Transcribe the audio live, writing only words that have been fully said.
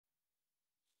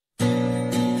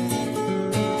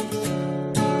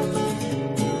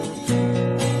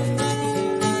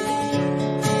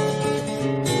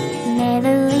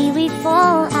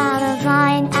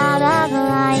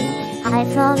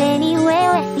go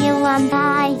anywhere with you, I'm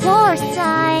by your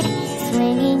side.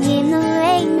 Swinging in the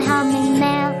rain, humming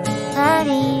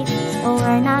melodies. Oh,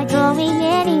 we're not going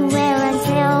anywhere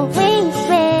until we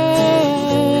face.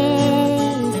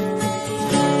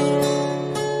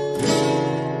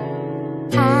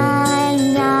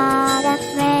 I'm not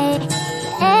afraid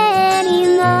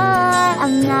anymore,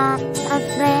 I'm not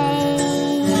afraid.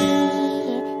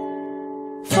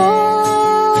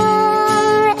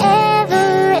 Forever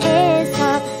is a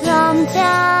long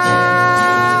time,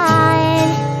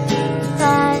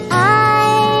 but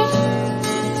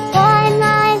one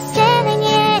night standing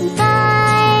in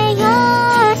by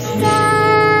your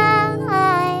side.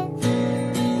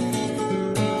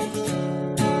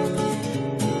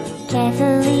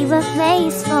 Carefully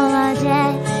replaced for our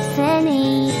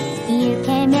destiny. You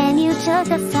came and you took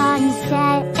the thought and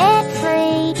set it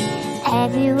free.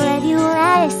 Every word you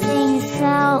write sings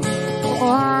so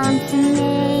warm to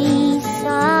me,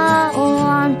 so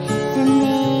warm to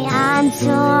me. I'm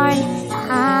torn.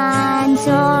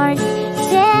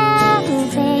 Tell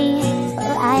me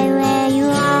right where you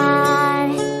are.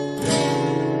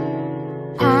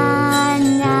 I'm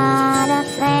not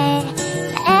afraid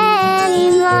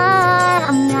anymore,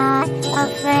 I'm not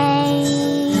afraid.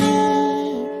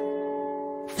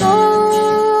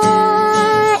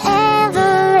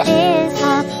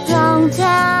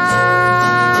 Time,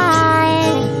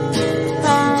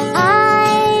 but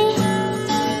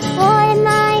one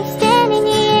night standing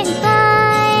in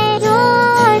by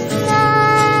your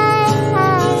side.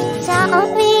 Tell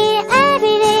me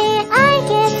every day I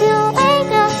get to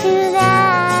wake up to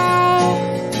that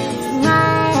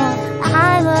smile. I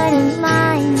wouldn't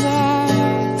mind it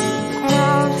at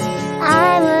all.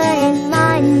 I wouldn't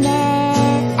mind it.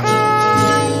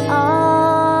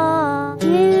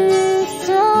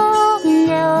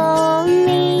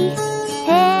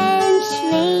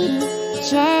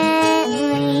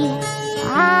 Gently